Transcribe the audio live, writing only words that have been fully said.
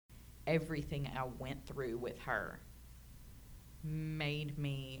everything I went through with her made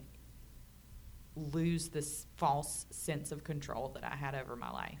me lose this false sense of control that I had over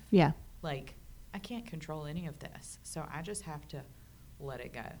my life. Yeah. Like, I can't control any of this, so I just have to let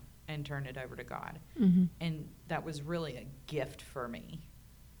it go and turn it over to God. Mm-hmm. And that was really a gift for me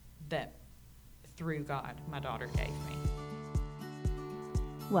that through God my daughter gave me.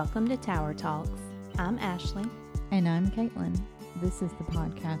 Welcome to Tower Talks. I'm Ashley. And I'm Caitlin. This is the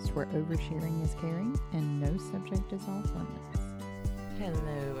podcast where oversharing is caring and no subject is off limits.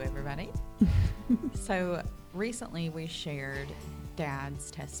 Hello, everybody. So recently we shared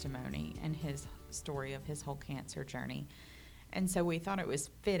Dad's testimony and his story of his whole cancer journey. And so we thought it was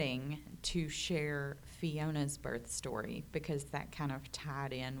fitting to share Fiona's birth story because that kind of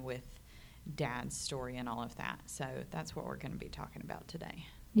tied in with Dad's story and all of that. So that's what we're going to be talking about today.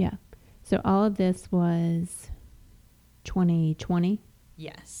 Yeah. So all of this was 2020,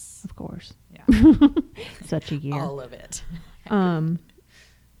 Yes. of course. Yeah. Such a year. All of it.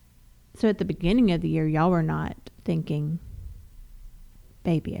 So at the beginning of the year, y'all were not thinking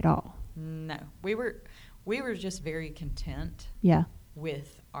baby at all. No. We were just very content Yeah.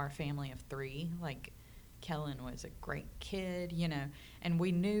 with our family of 3. Like, Kellen was a great kid, you know, and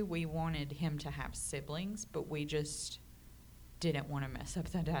we knew we wanted him to have siblings, but we just didn't want to mess up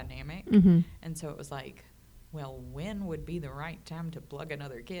the dynamic. Mm-hmm. And so it was like, well, when would be the right time to plug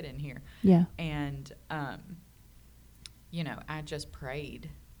another kid in here? Yeah. And, you know, I just prayed,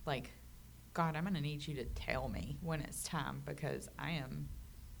 like, God, I'm going to need you to tell me when it's time because I am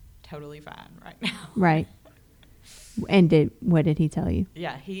totally fine right now. Right. And what did he tell you?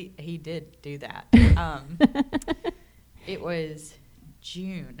 Yeah, he did do that. It was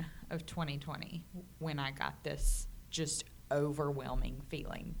June of 2020 when I got this just overwhelming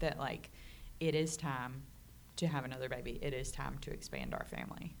feeling that, like, it is time to have another baby. It is time to expand our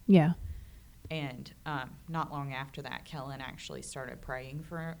family. Yeah. And not long after that, Kellen actually started praying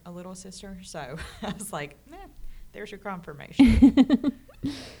for a little sister. So I was like, there's your confirmation.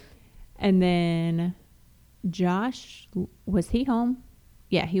 And then Josh, was he home?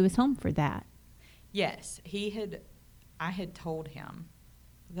 Yeah, he was home for that. Yes, I had told him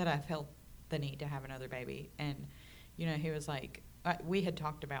that I felt the need to have another baby. And, you know, he was like, we had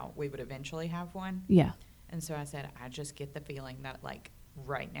talked about we would eventually have one. Yeah. And so I said, I just get the feeling that, like,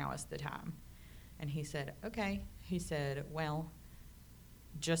 right now is the time. And he said, okay. He said, well,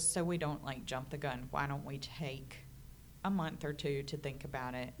 just so we don't, like, jump the gun, why don't we take a month or 2 to think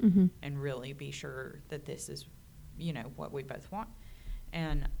about it Mm-hmm. and really be sure that this is, you know, what we both want.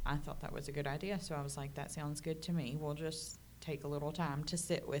 And I thought that was a good idea. So I was like, that sounds good to me. We'll just take a little time to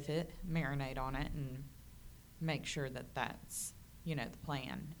sit with it, marinate on it, and make sure that that's, you know, the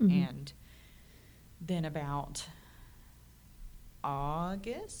plan. Mm-hmm. And then about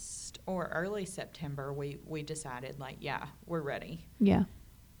August or early September, we decided, like, yeah, we're ready. Yeah.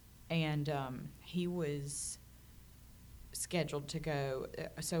 And he was scheduled to go.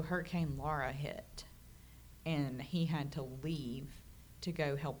 So Hurricane Laura hit, and he had to leave to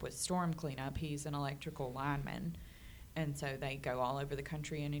go help with storm cleanup. He's an electrical lineman, and so they go all over the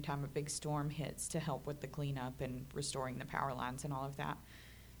country anytime a big storm hits to help with the cleanup and restoring the power lines and all of that.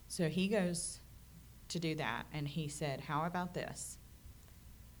 So he goes to do that, and he said, how about this?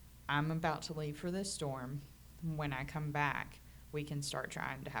 I'm about to leave for this storm. When I come back, we can start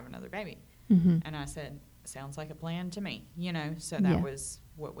trying to have another baby. Mm-hmm. And I said, sounds like a plan to me, you know, so that was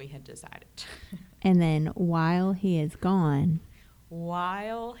what we had decided. And then while he is gone,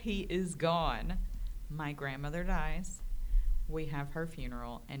 my grandmother dies. We have her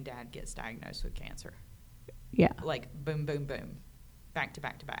funeral, and Dad gets diagnosed with cancer. yeah. Like, boom, boom, boom, back to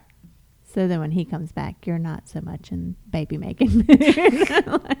back to back. So then when he comes back, you're not so much in baby making.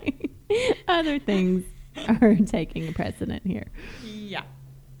 Like, other things are taking a precedent here. Yeah.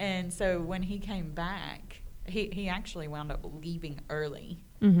 And so when he came back, he actually wound up leaving early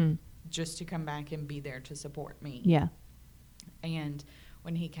Mm-hmm. just to come back and be there to support me. Yeah. And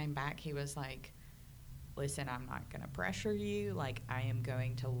when he came back, he was like, listen, I'm not going to pressure you. Like, I am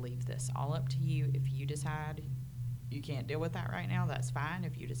going to leave this all up to you. If you decide you can't deal with that right now, that's fine.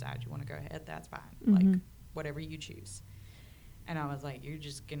 If you decide you want to go ahead, that's fine. Mm-hmm. Like, whatever you choose. And I was like, you're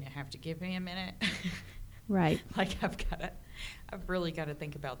just going to have to give me a minute. Right. Like, I've really got to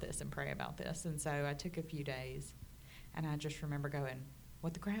think about this and pray about this. And so I took a few days, and I just remember going,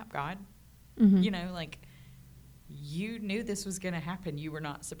 what the crap, God? Mm-hmm. You know, like, you knew this was going to happen. You were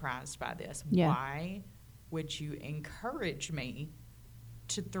not surprised by this. Yeah. Why would you encourage me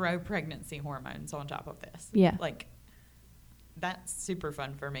to throw pregnancy hormones on top of this? Yeah. Like, that's super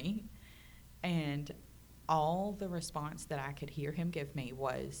fun for me. And all the response that I could hear him give me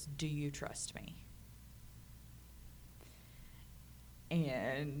was, "Do you trust me?"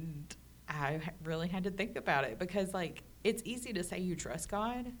 And I really had to think about it, because, like, it's easy to say you trust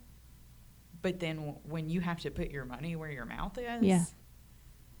God, but then when you have to put your money where your mouth is, Yeah.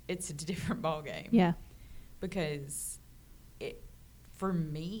 it's a different ballgame. Yeah. Because for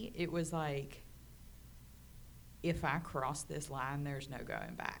me, it was like, if I cross this line, there's no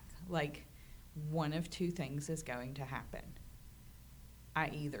going back. Like, one of two things is going to happen. I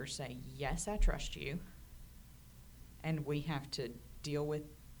either say, yes, I trust you, and we have to deal with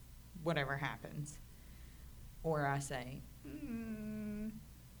whatever happens, or I say,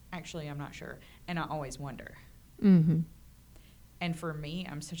 actually, I'm not sure. And I always wonder. Mm-hmm. And for me,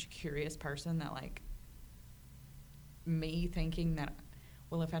 I'm such a curious person that, like, me thinking that,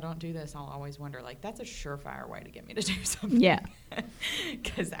 well, if I don't do this, I'll always wonder, like, that's a surefire way to get me to do something. Yeah.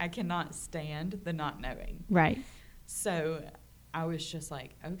 Because I cannot stand the not knowing. Right. So I was just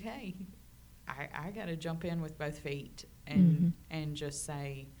like, okay, I got to jump in with both feet and just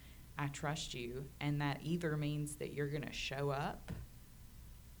say, I trust you. And that either means that you're going to show up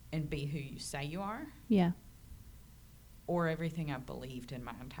and be who you say you are, Yeah. or everything I've believed in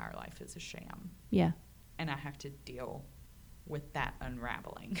my entire life is a sham. Yeah. And I have to deal with that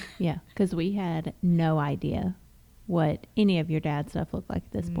unraveling. Yeah. Because we had no idea what any of your dad's stuff looked like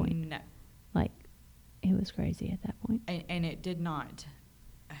at this point. No. Like, it was crazy at that point. And it did not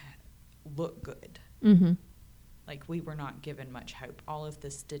look good. Mm-hmm. Like, we were not given much hope. All of the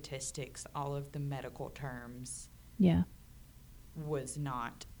statistics, all of the medical terms Yeah. was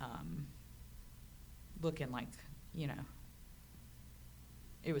not looking like,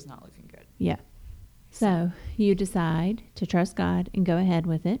 it was not looking good. Yeah. So you decide to trust God and go ahead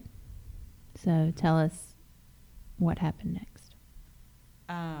with it. So tell us what happened next.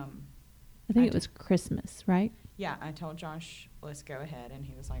 I think it was Christmas, right? Yeah, I told Josh, let's go ahead. And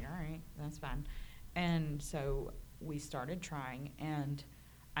he was like, all right, that's fine. And so we started trying. And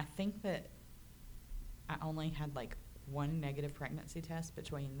I think that I only had like one negative pregnancy test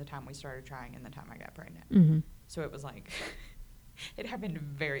between the time we started trying and the time I got pregnant. Mm-hmm. So it was like, it happened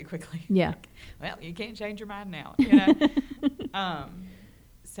very quickly. Yeah. Like, well, you can't change your mind now,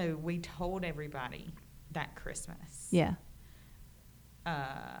 So we told everybody that Christmas. Yeah.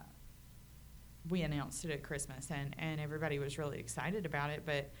 We announced it at Christmas, and everybody was really excited about it.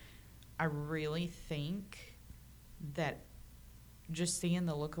 But I really think that just seeing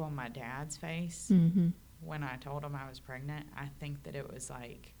the look on my dad's face Mm-hmm. when I told him I was pregnant, I think that it was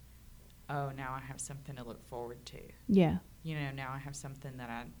like, oh, now I have something to look forward to. Yeah. Now I have something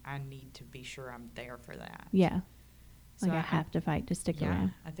that I need to be sure I'm there for that. Yeah. So Like I have to fight to stick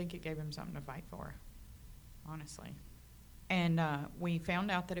around. I think it gave him something to fight for, honestly. And we found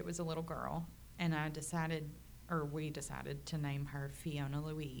out that it was a little girl, and we decided to name her Fiona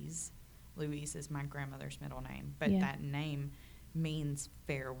Louise. Louise is my grandmother's middle name, but that name means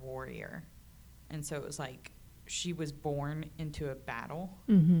fair warrior. And so it was like she was born into a battle,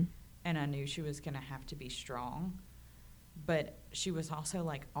 Mm-hmm. and I knew she was going to have to be strong. But she was also,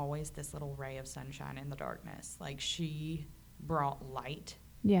 like, always this little ray of sunshine in the darkness. Like, she brought light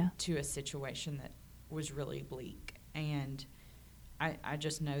Yeah. to a situation that was really bleak. And I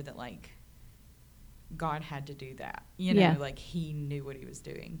just know that, like, God had to do that. Yeah. Like, he knew what he was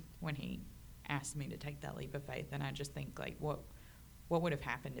doing when he asked me to take that leap of faith. And I just think, like, what would have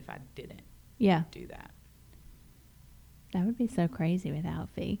happened if I didn't do that? That would be so crazy without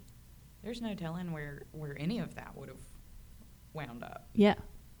Fee. There's no telling where any of that would have wound up. Yeah.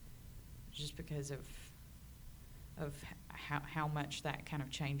 Just because of how much that kind of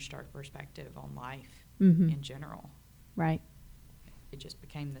changed our perspective on life Mm-hmm. in general. Right. It just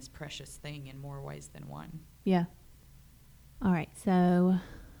became this precious thing in more ways than one. Yeah. All right. So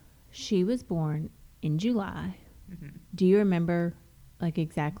she was born in July. Mm-hmm. Do you remember, like,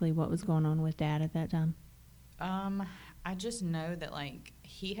 exactly what was going on with Dad at that time? I just know that, like,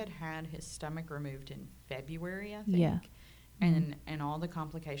 he had his stomach removed in February, I think. Yeah. And all the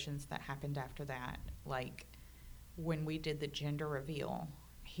complications that happened after that, like, when we did the gender reveal,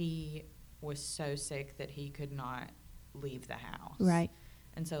 he was so sick that he could not leave the house. Right.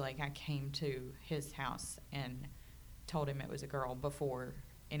 And so, like, I came to his house and told him it was a girl before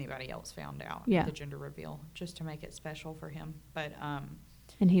anybody else found out Yeah. the gender reveal, just to make it special for him. But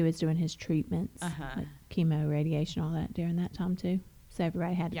And he was doing his treatments, Uh-huh. like chemo, radiation, all that during that time too. So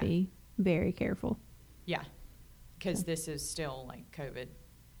everybody had to Yeah. be very careful. yeah, because this is still, like, COVID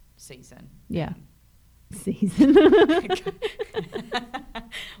season. Yeah. Season.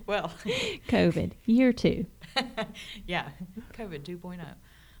 Well, COVID, year 2. yeah, COVID 2.0.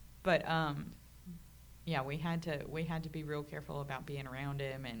 But Yeah, we had to be real careful about being around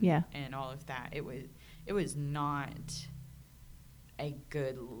him and all of that. It was not a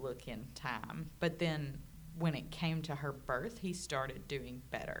good looking time. But then when it came to her birth, he started doing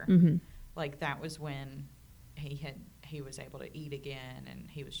better. Mm-hmm. Like that was when he was able to eat again, and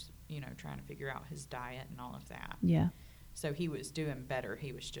he was, trying to figure out his diet and all of that. Yeah. So he was doing better.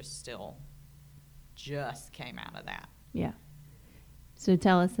 He was just came out of that. Yeah. So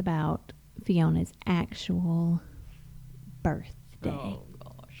tell us about Fiona's actual birthday. Oh,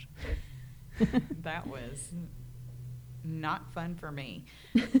 gosh. That was not fun for me.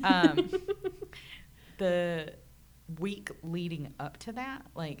 The week leading up to that,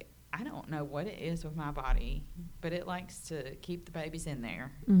 like, I don't know what it is with my body, but it likes to keep the babies in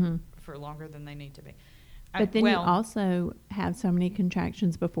there for longer than they need to be. But then you also have so many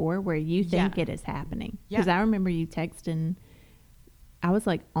contractions before where you think it is happening. Because I remember you texting, I was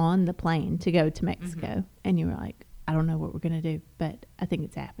like on the plane to go to Mexico, and you were like, I don't know what we're going to do, but I think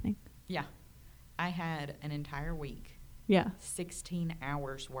it's happening. Yeah. I had an entire week. Yeah. 16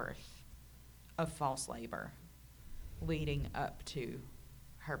 hours worth of false labor leading up to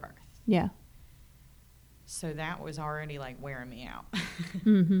her birth. Yeah. So that was already like wearing me out.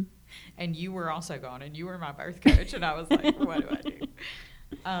 Mm-hmm. And you were also gone, and you were my birth coach, and I was like, what do I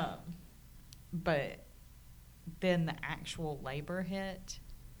do? But then the actual labor hit,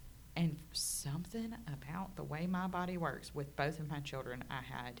 and something about the way my body works with both of my children, I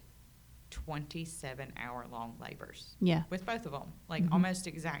had 27-hour-long labors. Yeah. With both of them, like almost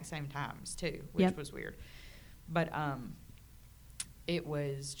exact same times too, which was weird. But it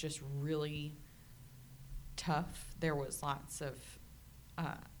was just really tough. There was lots of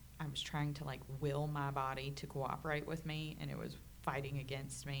I was trying to like will my body to cooperate with me, and it was fighting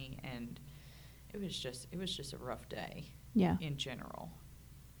against me, and it was just a rough day. Yeah. In general.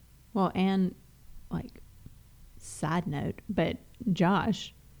 Well, and like side note, but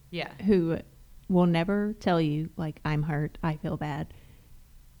Josh, who will never tell you like I'm hurt, I feel bad,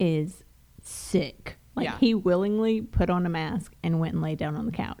 is sick. Like he willingly put on a mask and went and laid down on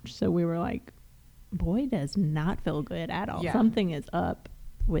the couch. So we were like, boy does not feel good at all. Something is up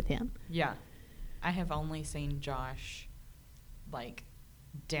with him. Yeah. I have only seen Josh like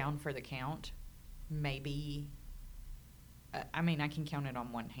down for the count maybe I mean I can count it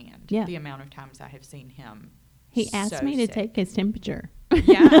on one hand. Yeah. The amount of times I have seen him. He asked me to take his temperature.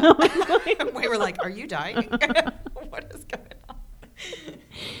 Yeah. We were like, are you dying? What is going on?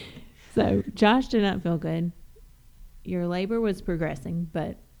 So Josh did not feel good. Your labor was progressing,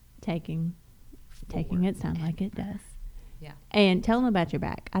 but taking its time like it does. Yeah. And tell them about your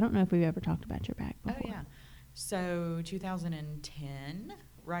back. I don't know if we've ever talked about your back before. Oh, yeah. So 2010,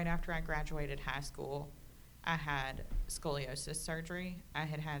 right after I graduated high school, I had scoliosis surgery. I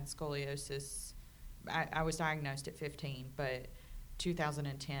had scoliosis. I was diagnosed at 15, but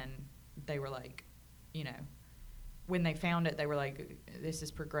 2010, they were like, when they found it, they were like, this has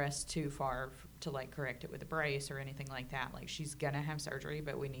progressed too far to like correct it with a brace or anything like that. Like she's going to have surgery,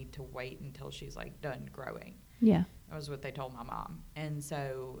 but we need to wait until she's like done growing. Yeah. That was what they told my mom. And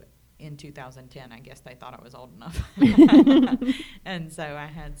so in 2010, I guess they thought I was old enough. And so I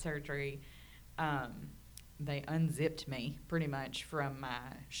had surgery. They unzipped me pretty much from my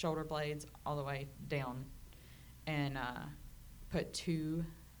shoulder blades all the way down and put 2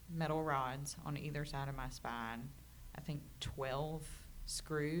 metal rods on either side of my spine. I think 12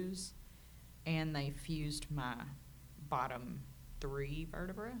 screws, and they fused my bottom 3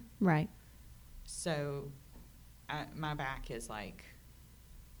 vertebrae. Right. So my back is like,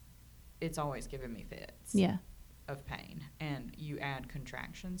 it's always giving me fits of pain. And you add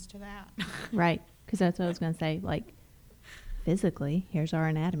contractions to that. Right. Because that's what I was going to say. Like, physically, here's our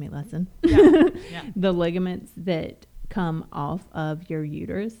anatomy lesson. Yeah. The ligaments that come off of your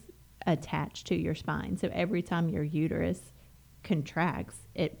uterus attached to your spine. So every time your uterus contracts,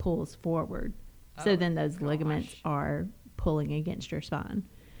 it pulls forward. So then those ligaments are pulling against your spine.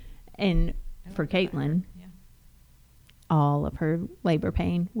 And for Caitlin, all of her labor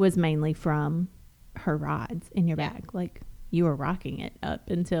pain was mainly from her rods in your back. Like you were rocking it up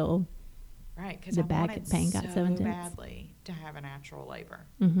until because the I back wanted pain got so intense. badly to have a natural labor.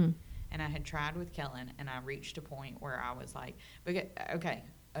 Mm-hmm. And I had tried with Kellen, and I reached a point where I was like, okay,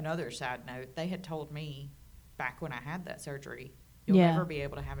 another side note, they had told me back when I had that surgery, you'll never be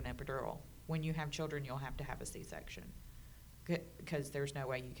able to have an epidural. When you have children, you'll have to have a C-section because there's no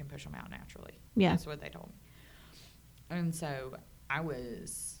way you can push them out naturally. Yeah. That's what they told me. And so I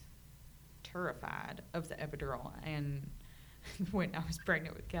was terrified of the epidural. And when I was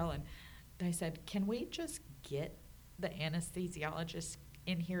pregnant with Kellen, they said, can we just get the anesthesiologist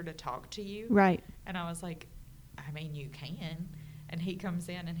in here to talk to you? Right. And I was like, I mean, you can. And he comes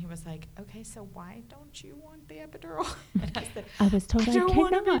in and he was like, okay, so why don't you want the epidural? And I said, I was told I don't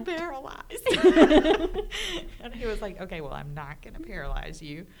want to cannot. be paralyzed. And he was like, okay, well, I'm not going to paralyze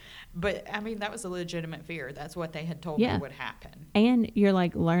you. But, I mean, that was a legitimate fear. That's what they had told me would happen. And you're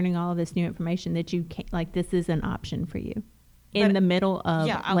like learning all of this new information that you can't, like, this is an option for you in the middle of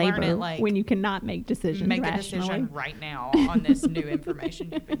labor it, like, when you cannot make decisions make rationally. a decision right now on this new information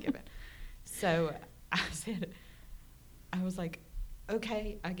you've been given. So I was like,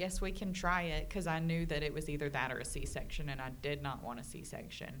 okay, I guess we can try it, because I knew that it was either that or a C-section, and I did not want a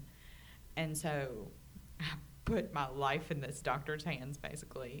C-section. And so I put my life in this doctor's hands,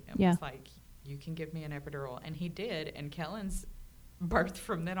 basically, and was like, you can give me an epidural. And he did, and Kellen's birth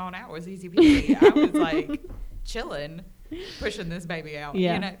from then on out was easy peasy. I was like chilling, pushing this baby out,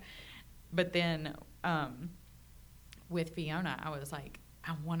 you know. But then with Fiona, I was like,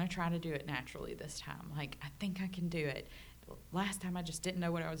 I want to try to do it naturally this time. Like, I think I can do it. Last time I just didn't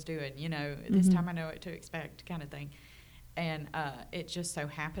know what I was doing, you know. This time I know what to expect, kind of thing. And it just so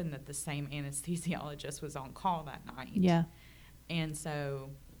happened that the same anesthesiologist was on call that night. Yeah. And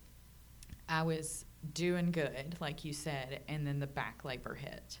so I was doing good, like you said, and then the back labor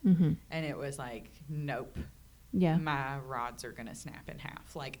hit. And it was like, nope. Yeah. My rods are going to snap in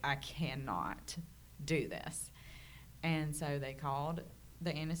half. Like, I cannot do this. And so they called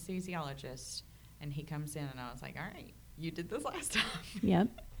the anesthesiologist, and he comes in, and I was like, all right, you did this last time. Yep.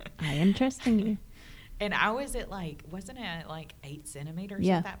 I am trusting you. And I was at like, wasn't it at like 8 centimeters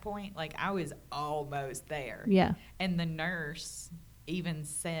at that point? Like, I was almost there. Yeah. And the nurse even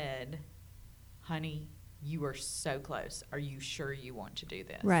said, honey, you are so close. Are you sure you want to do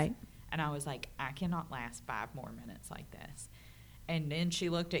this? Right. And I was like, I cannot last 5 more minutes like this. And then she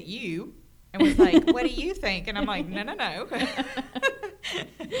looked at you and was like, what do you think? And I'm like, no.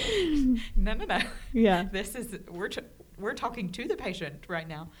 No. Yeah. This is, we're talking to the patient right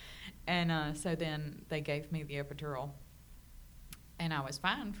now. And so then they gave me the epidural. And I was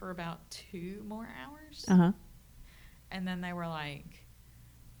fine for about 2 more hours. Uh-huh. And then they were like,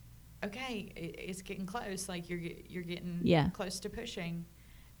 okay, it's getting close. Like, you're getting close to pushing.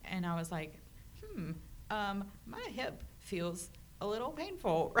 And I was like, my hip feels a little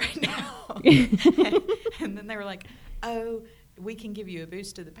painful right now. And then they were like, oh, we can give you a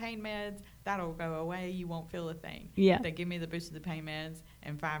boost of the pain meds. That'll go away. You won't feel a thing. Yeah. They give me the boost of the pain meds,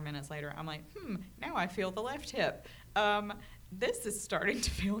 and 5 minutes later, I'm like, now I feel the left hip. This is starting to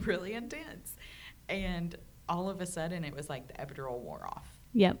feel really intense. And all of a sudden, it was like the epidural wore off.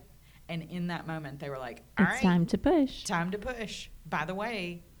 Yep. And in that moment, they were like, all right. It's time to push. Time to push. By the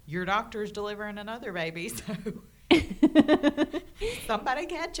way, your doctor's delivering another baby, so somebody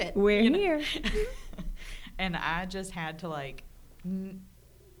catch it. We're here. And I just had to, like,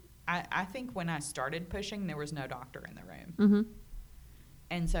 I think when I started pushing, there was no doctor in the room.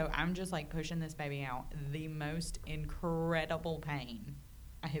 And so I'm just, like, pushing this baby out. The most incredible pain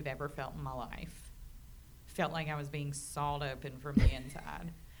I have ever felt in my life. Felt like I was being sawed open from the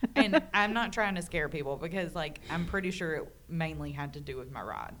inside. And I'm not trying to scare people, because, like, I'm pretty sure it mainly had to do with my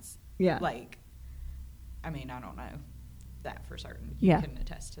rods. Yeah. Like, I mean, I don't know that for certain. You can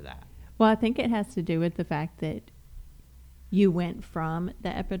attest to that. Well, I think it has to do with the fact that you went from the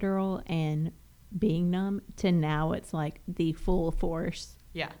epidural and being numb to now it's like the full force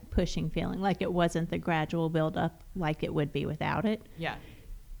pushing feeling. Like, it wasn't the gradual build up like it would be without it. Yeah.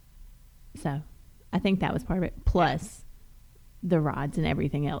 So I think that was part of it. Plus the rods and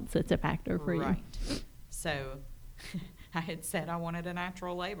everything else that's a factor for you. Right. So I had said I wanted a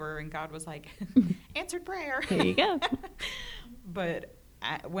natural labor, and God was like, answered prayer. There you go. But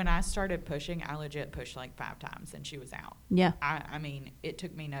when I started pushing, I legit pushed like 5 times, and she was out. Yeah. I mean, it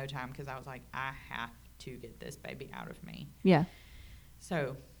took me no time, because I was like, I have to get this baby out of me. Yeah.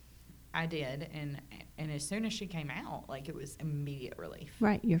 So I did, and as soon as she came out, like, it was immediate relief.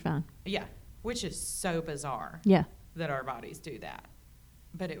 Right. You're fine. Yeah, which is so bizarre. Yeah. That our bodies do that.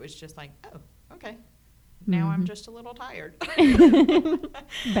 But it was just like, oh, okay. Now I'm just a little tired. But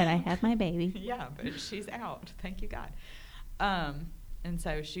I have my baby. Yeah, but she's out. Thank you, God. And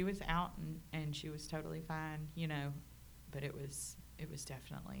so she was out, and she was totally fine, you know. But it was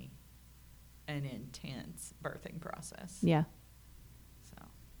definitely an intense birthing process. Yeah. So.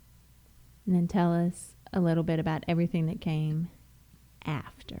 And then tell us a little bit about everything that came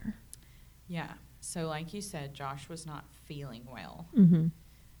after. Yeah. So like you said, Josh was not feeling well.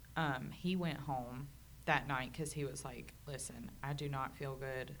 He went home that night because he was like, listen, I do not feel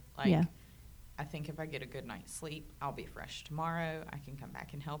good. Like, I think if I get a good night's sleep, I'll be fresh tomorrow. I can come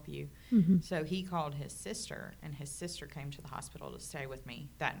back and help you. So he called his sister, and his sister came to the hospital to stay with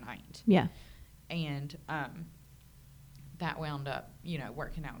me that night. Yeah. And that wound up,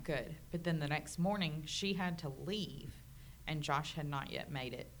 working out good. But then the next morning, she had to leave, and Josh had not yet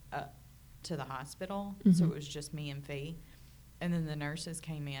made it up to the hospital. So it was just me and Fee. And then the nurses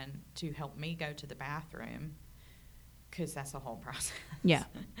came in to help me go to the bathroom, because that's the whole process. Yeah.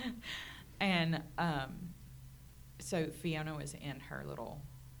 And so Fiona was in her little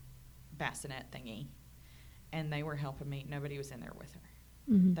bassinet thingy, and they were helping me. Nobody was in there with her.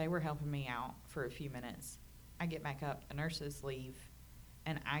 They were helping me out for a few minutes. I get back up, the nurses leave,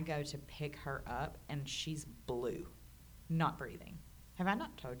 and I go to pick her up, and she's blue, not breathing. Have I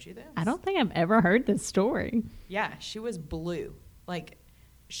not told you this? I don't think I've ever heard this story. Yeah, she was blue. Like,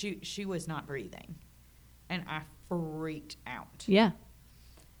 she was not breathing. And I freaked out. Yeah.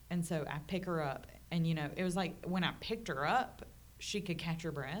 And so I pick her up, and, it was like when I picked her up, she could catch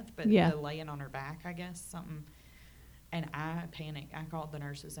her breath, but Yeah. the laying on her back, I guess, something. And I panicked. I called the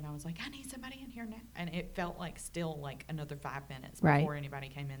nurses, and I was like, I need somebody in here now. And it felt like still like another 5 minutes before anybody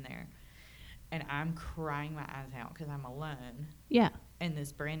came in there. And I'm crying my eyes out because I'm alone. Yeah. And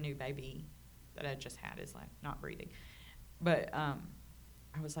this brand new baby that I just had is like not breathing. But I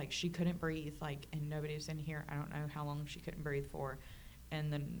was like, she couldn't breathe, like, and nobody was in here. I don't know how long she couldn't breathe for.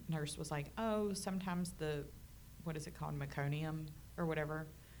 And the nurse was like, oh, sometimes the, what is it called, meconium or whatever,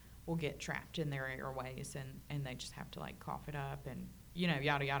 will get trapped in their airways, and they just have to like cough it up and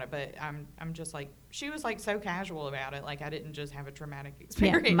yada yada. But I'm just like, she was like so casual about it, like I didn't just have a traumatic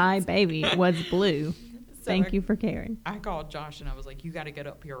experience. Yeah, my baby was blue. So Thank you for caring. I called Josh, and I was like, you got to get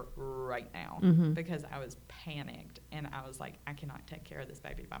up here right now, because I was panicked, and I was like, I cannot take care of this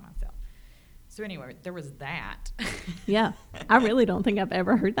baby by myself. So anyway, there was that. Yeah. I really don't think I've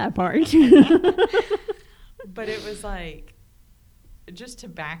ever heard that part. But it was like, just to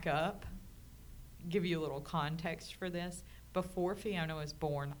back up, give you a little context for this. Before Fiona was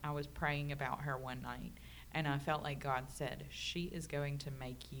born, I was praying about her one night, and I felt like God said, she is going to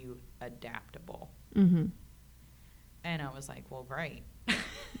make you adaptable. And I was like, well, great.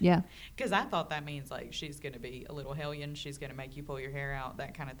 Yeah. Because I thought that means like she's going to be a little hellion, she's going to make you pull your hair out,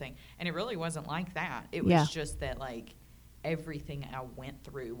 that kind of thing. And it really wasn't like that. It was just that like everything I went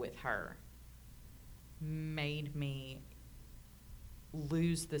through with her made me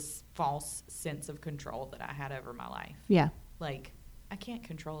lose this false sense of control that I had over my life. Yeah. Like, I can't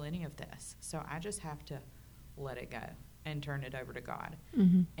control any of this, so I just have to let it go and turn it over to God.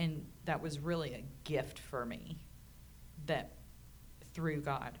 And that was really a gift for me that through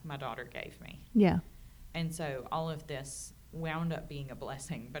God my daughter gave me. Yeah. And so all of this wound up being a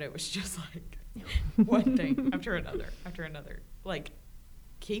blessing, but it was just like one thing after another after another. Like,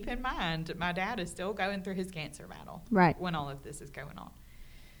 keep in mind, my dad is still going through his cancer battle when all of this is going on.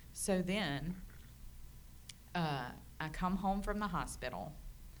 So then I come home from the hospital,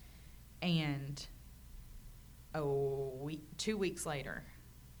 and 2 weeks later,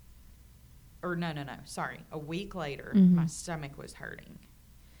 or a week later, my stomach was hurting.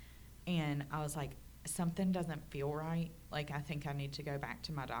 And I was like, something doesn't feel right. Like, I think I need to go back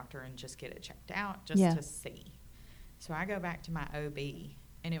to my doctor and just get it checked out just to see. So I go back to my OB,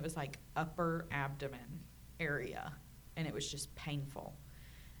 and it was like upper abdomen area, and it was just painful.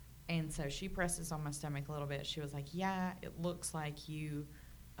 And so she presses on my stomach a little bit. She was like, yeah, it looks like you,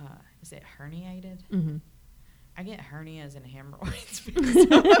 is it herniated? I get hernias and hemorrhoids.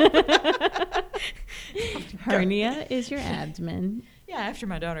 Hernia is your abdomen. Yeah, after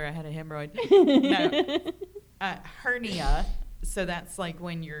my daughter, I had a hemorrhoid. No. Hernia, so that's like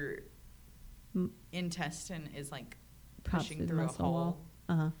when your intestine is like pushing through a hole.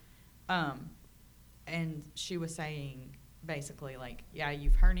 And she was saying basically like, yeah,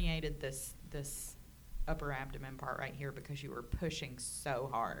 you've herniated this upper abdomen part right here because you were pushing so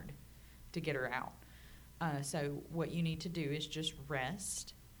hard to get her out. So what you need to do is just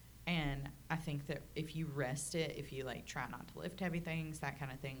rest. And I think that if you rest it, if you like try not to lift heavy things, that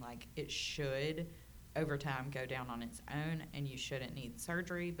kind of thing, like it should over time go down on its own, and you shouldn't need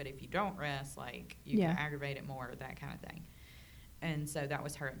surgery. But if you don't rest, like you can aggravate it more, that kind of thing. And so that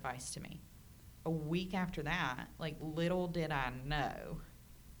was her advice to me. A week after that, like little did I know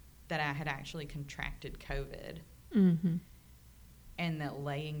that I had actually contracted COVID. And that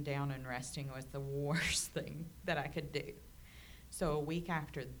laying down and resting was the worst thing that I could do. So a week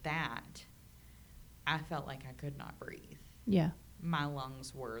after that, I felt like I could not breathe. Yeah. My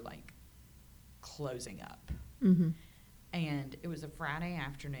lungs were like closing up. And it was a Friday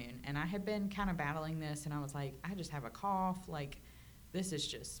afternoon, and I had been kind of battling this, and I was like, I just have a cough, like this is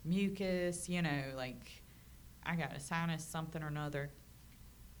just mucus, like I got a sinus something or another.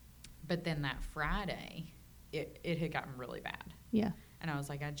 But then that Friday, it had gotten really bad. Yeah. And I was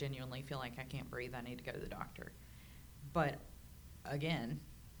like, I genuinely feel like I can't breathe. I need to go to the doctor. But again,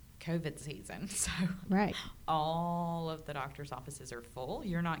 COVID season. So Right. all of the doctor's offices are full.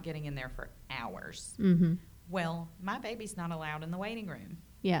 You're not getting in there for hours. Mm-hmm. Well, my baby's not allowed in the waiting room.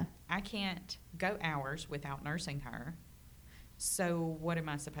 Yeah. I can't go hours without nursing her. So what am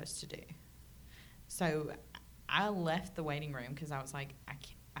I supposed to do? So I left the waiting room because I was like,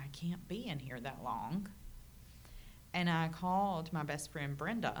 I can't be in here that long. And I called my best friend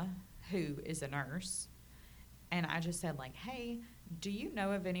Brenda, who is a nurse, and I just said, like, hey, do you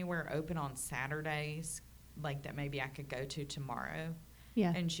know of anywhere open on Saturdays, like, that maybe I could go to tomorrow?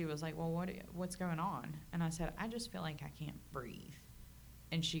 Yeah. And she was like, well, what's going on? And I said, I just feel like I can't breathe.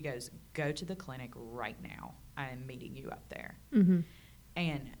 And she goes, go to the clinic right now. I am meeting you up there. Mm-hmm.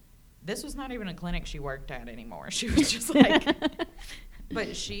 And this was not even a clinic she worked at anymore. She was just like,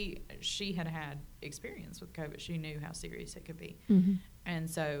 but she had experience with COVID. She knew how serious it could be. Mm-hmm. And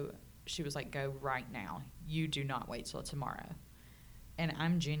so she was like, go right now. You do not wait till tomorrow. And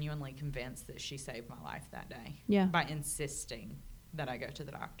I'm genuinely convinced that she saved my life that day. Yeah. By insisting that I go to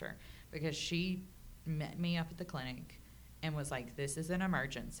the doctor. Because she met me up at the clinic and was like, this is an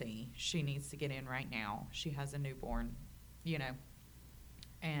emergency. She needs to get in right now. She has a newborn, you know.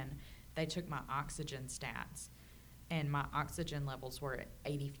 And they took my oxygen stats. And my oxygen levels were at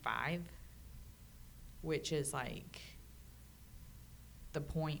 85, which is like the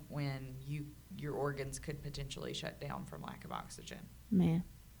point when your organs could potentially shut down from lack of oxygen. Man.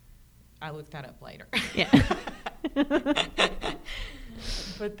 I looked that up later. Yeah.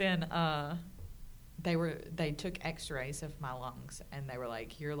 But then they took x-rays of my lungs, and they were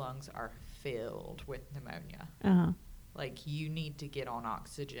like, your lungs are filled with pneumonia. Uh-huh. Like, you need to get on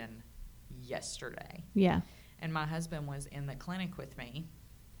oxygen yesterday. Yeah. And my husband was in the clinic with me,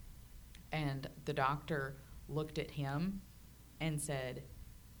 and the doctor looked at him and said,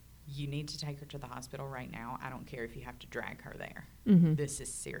 you need to take her to the hospital right now. I don't care if you have to drag her there. Mm-hmm. This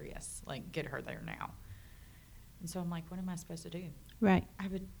is serious. Like, get her there now. And so I'm like, what am I supposed to do? Right. I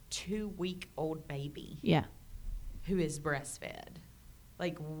have a 2-week-old baby Yeah. who is breastfed.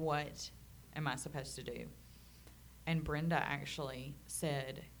 Like, what am I supposed to do? And Brenda actually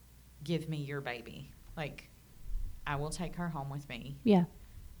said, give me your baby. Like, I will take her home with me. Yeah.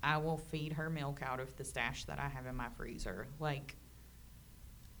 I will feed her milk out of the stash that I have in my freezer. Like,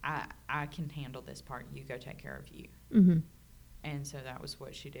 I can handle this part. You go take care of you. Mm-hmm. And so that was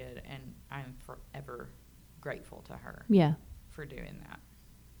what she did. And I'm forever grateful to her Yeah. for doing that.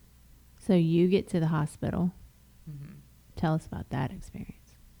 So you get to the hospital. Mm-hmm. Tell us about that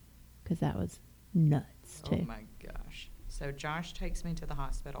experience, because that was nuts too. Oh my gosh. So Josh takes me to the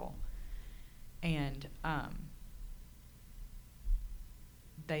hospital, and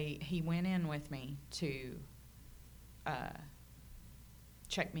he went in with me to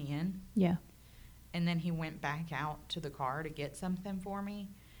check me in, Yeah. and then he went back out to the car to get something for me,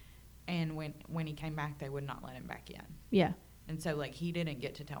 and when he came back, they would not let him back in. Yeah. And so, like, he didn't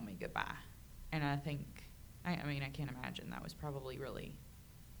get to tell me goodbye. And I think, I mean, I can't imagine that was probably really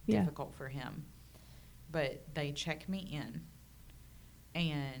difficult for him. But they checked me in,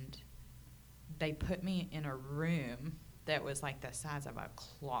 and they put me in a room that was like the size of a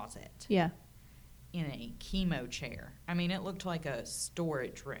closet. Yeah. In a chemo chair. I mean, it looked like a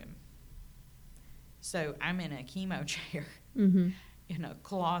storage room. So I'm in a chemo chair Mm-hmm. in a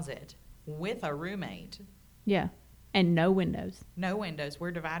closet with a roommate. Yeah. And no windows. No windows.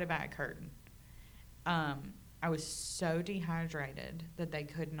 We're divided by a curtain. I was so dehydrated that they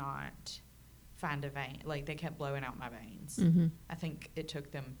could not find a vein. Like, they kept blowing out my veins. Mm-hmm. I think it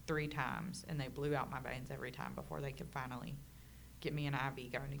took them 3 times, and they blew out my veins every time before they could finally get me an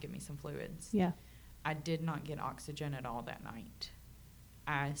IV going to give me some fluids. Yeah. I did not get oxygen at all that night.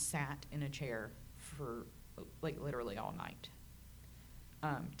 I sat in a chair for, like, literally all night.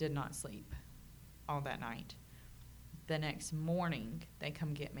 Did not sleep all that night. The next morning, they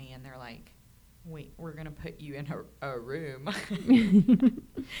come get me, and they're like, wait, we're going to put you in a room,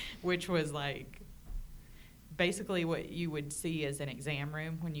 which was like basically what you would see as an exam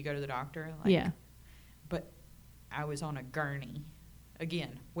room when you go to the doctor. Like, yeah. But I was on a gurney.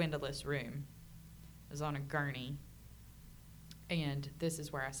 Again, windowless room. I was on a gurney. And this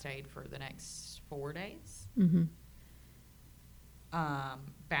is where I stayed for the next 4 days. Mm-hmm.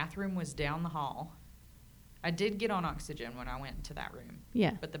 Bathroom was down the hall. I did get on oxygen when I went to that room.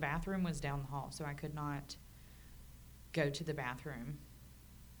 Yeah. But the bathroom was down the hall, so I could not go to the bathroom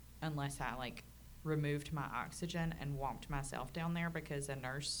unless I, like, removed my oxygen and walked myself down there, because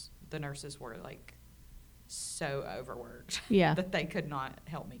the nurses were, like, so overworked. Yeah. That they could not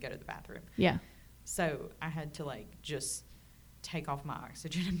help me go to the bathroom. Yeah. So I had to, like, just take off my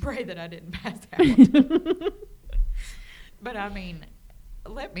oxygen and pray that I didn't pass out. But I mean,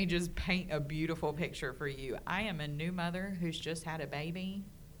 let me just paint a beautiful picture for you. I am a new mother who's just had a baby.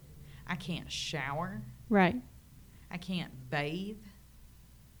 I can't shower. Right. I can't bathe.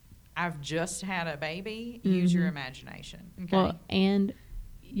 I've just had a baby. Use your imagination. Okay. Well, and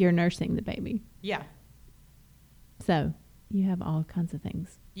you're nursing the baby. Yeah. So you have all kinds of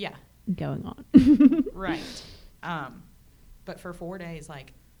things Yeah. going on. Right. But for 4 days,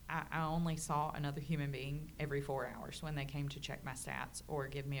 like, I only saw another human being every 4 hours when they came to check my stats or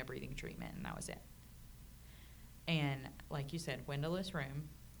give me a breathing treatment, and that was it. And like you said, windowless room.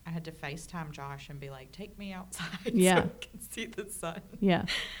 I had to FaceTime Josh and be like, take me outside Yeah. so I can see the sun. Yeah.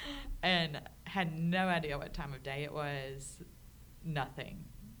 And had no idea what time of day it was. Nothing.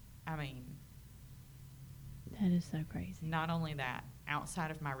 I mean, That is so crazy. not only that,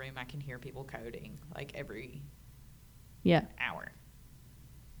 outside of my room, I can hear people coding like every Yeah. hour.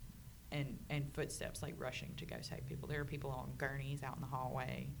 And footsteps like rushing to go save people. There were people on gurneys out in the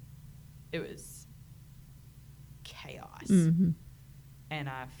hallway. It was chaos. Mm-hmm. And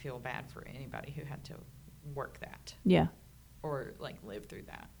I feel bad for anybody who had to work that Yeah. or like live through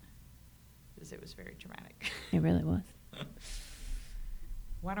that, because it was very traumatic. It really was.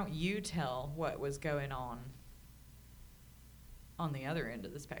 Why don't you tell what was going on the other end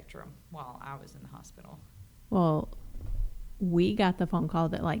of the spectrum while I was in the hospital? Well, we got the phone call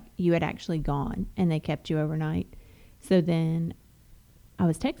that like you had actually gone and they kept you overnight. So then I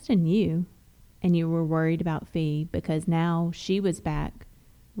was texting you and you were worried about Fee because now she was back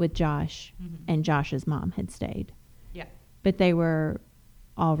with Josh and Josh's mom had stayed. Yeah. But they were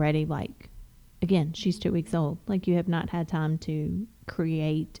already like, again, she's 2 weeks old. Like you have not had time to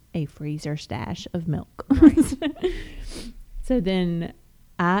create a freezer stash of milk. Right. So then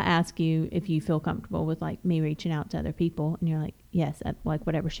I ask you if you feel comfortable with like me reaching out to other people, and you're like, yes, like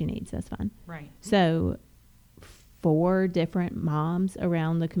whatever she needs, that's fine. Right. So 4 different moms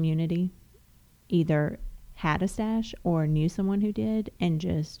around the community either had a stash or knew someone who did and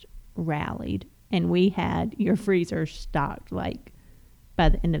just rallied. And we had your freezer stocked like by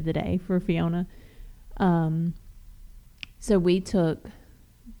the end of the day for Fiona. So we took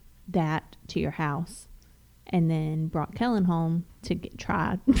that to your house and then brought Kellen home to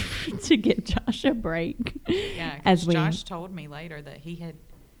try to get Josh a break. Yeah, because Josh told me later that he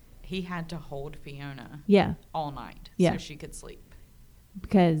had to hold Fiona all night so she could sleep.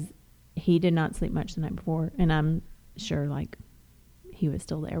 Because he did not sleep much the night before, and I'm sure like he was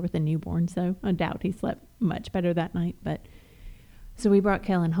still there with a newborn, so I doubt he slept much better that night. But so we brought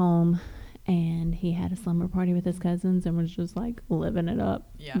Kellen home, and he had a slumber party with his cousins and was just like living it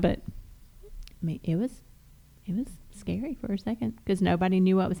up. Yeah. But I mean, it was scary for a second because nobody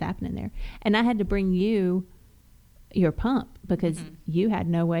knew what was happening there, and I had to bring you your pump because you had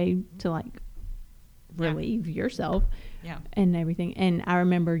no way to like relieve yourself. Yeah. And everything. And I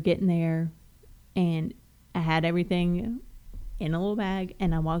remember getting there and I had everything in a little bag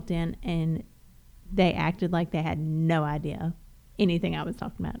and I walked in and they acted like they had no idea anything I was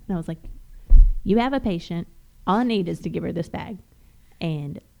talking about. And I was like, you have a patient. All I need is to give her this bag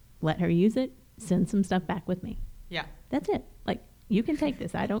and let her use it. Send some stuff back with me. Yeah. That's it. Like, you can take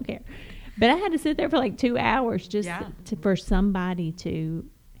this. I don't care. But I had to sit there for like 2 hours just for somebody to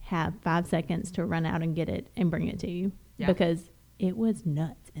have 5 seconds to run out and get it and bring it to you. Yeah. Because it was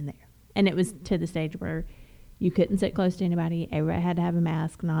nuts in there. And it was to the stage where you couldn't sit close to anybody. Everybody had to have a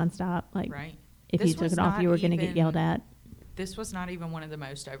mask nonstop. Like, if you took it off, you were going to get yelled at. This was not even one of the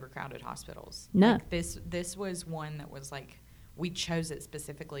most overcrowded hospitals. No. Like this was one that was like, we chose it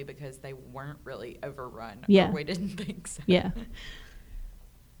specifically because they weren't really overrun. Yeah. Or we didn't think so. Yeah.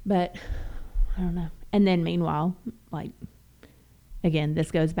 But, I don't know. And then meanwhile, like, again, this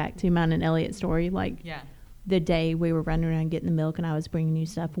goes back to mine and Elliot's story. Like, the day we were running around getting the milk and I was bringing you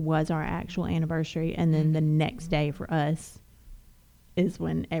stuff was our actual anniversary. And then the next day for us is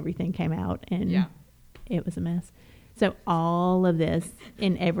when everything came out and it was a mess. So all of this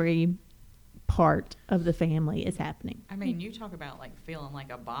in every part of the family is happening. I mean, you talk about like feeling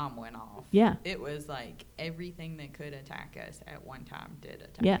like a bomb went off. Yeah. It was like everything that could attack us at one time did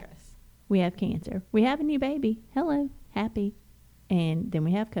attack us. We have cancer. We have a new baby. Hello. Happy. And then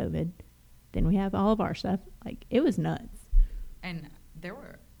we have COVID. Then we have all of our stuff. Like, it was nuts. And there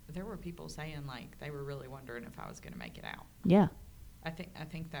were people saying like they were really wondering if I was going to make it out. Yeah. I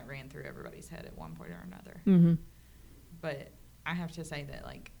think that ran through everybody's head at one point or another. Mm-hmm. But I have to say that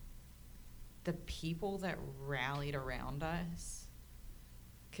like the people that rallied around us,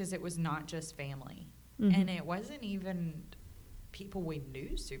 because it was not just family, and it wasn't even people we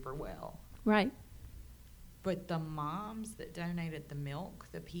knew super well. Right. But the moms that donated the milk,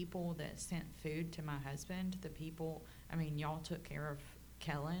 the people that sent food to my husband, the people, I mean, y'all took care of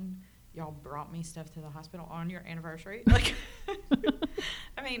Kellen. Y'all brought me stuff to the hospital on your anniversary. Like,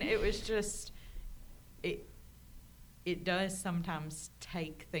 I mean, it was just, it does sometimes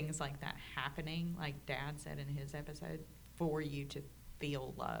take things like that happening, like Dad said in his episode, for you to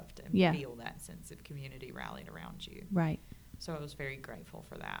feel loved and Yeah. feel that sense of community rallied around you. Right. So I was very grateful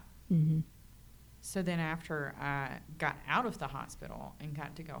for that. Mm-hmm. So then after I got out of the hospital and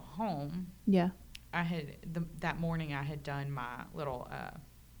got to go home, Yeah. I had that morning I had done my little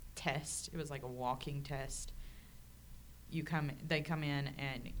test. It was like a walking test. They come in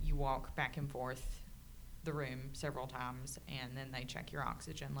and you walk back and forth the room several times, and then they check your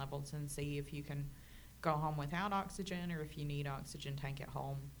oxygen levels and see if you can go home without oxygen or if you need oxygen, take it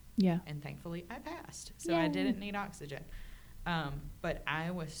home. Yeah. And thankfully I passed, so Yay. I didn't need oxygen. But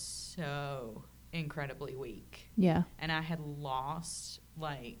I was so incredibly weak. Yeah. And I had lost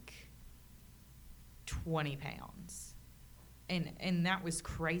like 20 pounds. And that was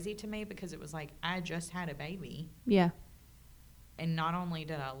crazy to me because it was like I just had a baby. Yeah. And not only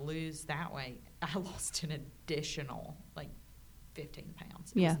did I lose that weight, I lost an additional like 15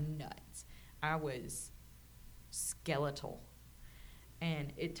 pounds. It Yeah. was nuts. I was skeletal.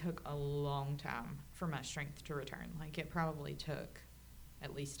 And it took a long time for my strength to return. Like it probably took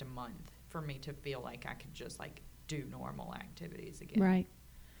at least a month for me to feel like I could just like do normal activities again. Right.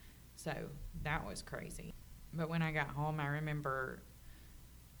 So that was crazy. But when I got home, I remember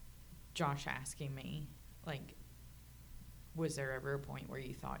Josh asking me, like, was there ever a point where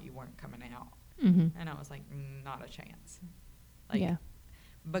you thought you weren't coming out? Mm-hmm. And I was like, not a chance. Like, yeah.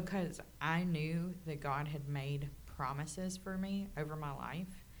 Because I knew that God had made promises for me over my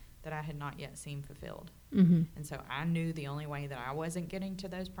life that I had not yet seen fulfilled. Mm-hmm. And so I knew the only way that I wasn't getting to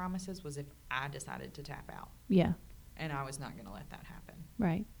those promises was if I decided to tap out. Yeah. And I was not going to let that happen.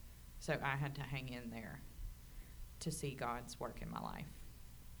 Right. So I had to hang in there to see God's work in my life.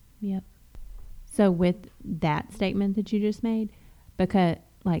 Yep. So with that statement that you just made, because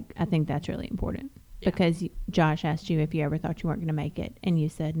like I think that's really important. Yeah. Because Josh asked you if you ever thought you weren't going to make it, and you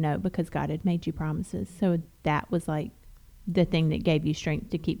said no because God had made you promises. So that was like the thing that gave you strength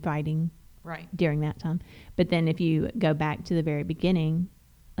to keep fighting Right. during that time. But then if you go back to the very beginning,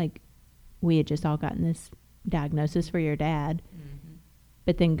 like we had just all gotten this diagnosis for your dad, Mm-hmm.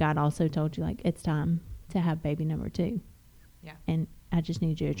 but then God also told you like it's time to have baby number 2. Yeah. And I just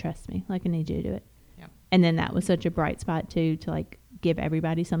need you to trust me. Like I need you to do it. Yeah. And then that was such a bright spot too, to like give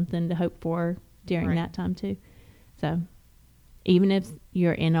everybody something to hope for during Right. that time too. So even if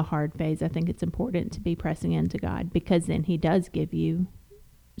you're in a hard phase, I think it's important to be pressing into God, because then he does give you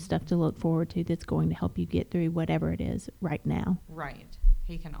stuff to look forward to that's going to help you get through whatever it is right now. Right.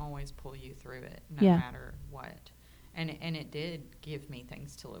 He can always pull you through it no Yeah. matter what. And it did give me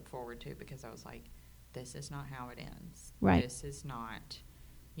things to look forward to, because I was like, this is not how it ends. Right. This is not,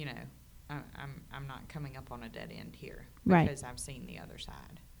 you know, I'm not coming up on a dead end here, Right. because I've seen the other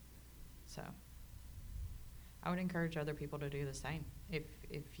side. So I would encourage other people to do the same.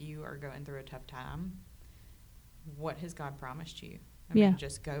 If you are going through a tough time, what has God promised you? I Yeah. mean,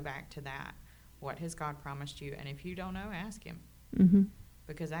 just go back to that. What has God promised you? And if you don't know, ask him. Mm-hmm.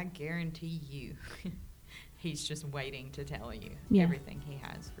 Because I guarantee you, he's just waiting to tell you Yeah. everything he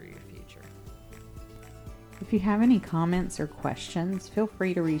has for your future. If you have any comments or questions, feel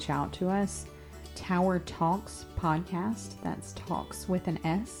free to reach out to us. Tower Talks Podcast, that's Talks with an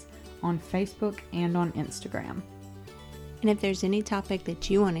S, on Facebook and on Instagram. And if there's any topic that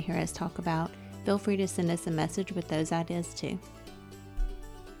you want to hear us talk about, feel free to send us a message with those ideas too.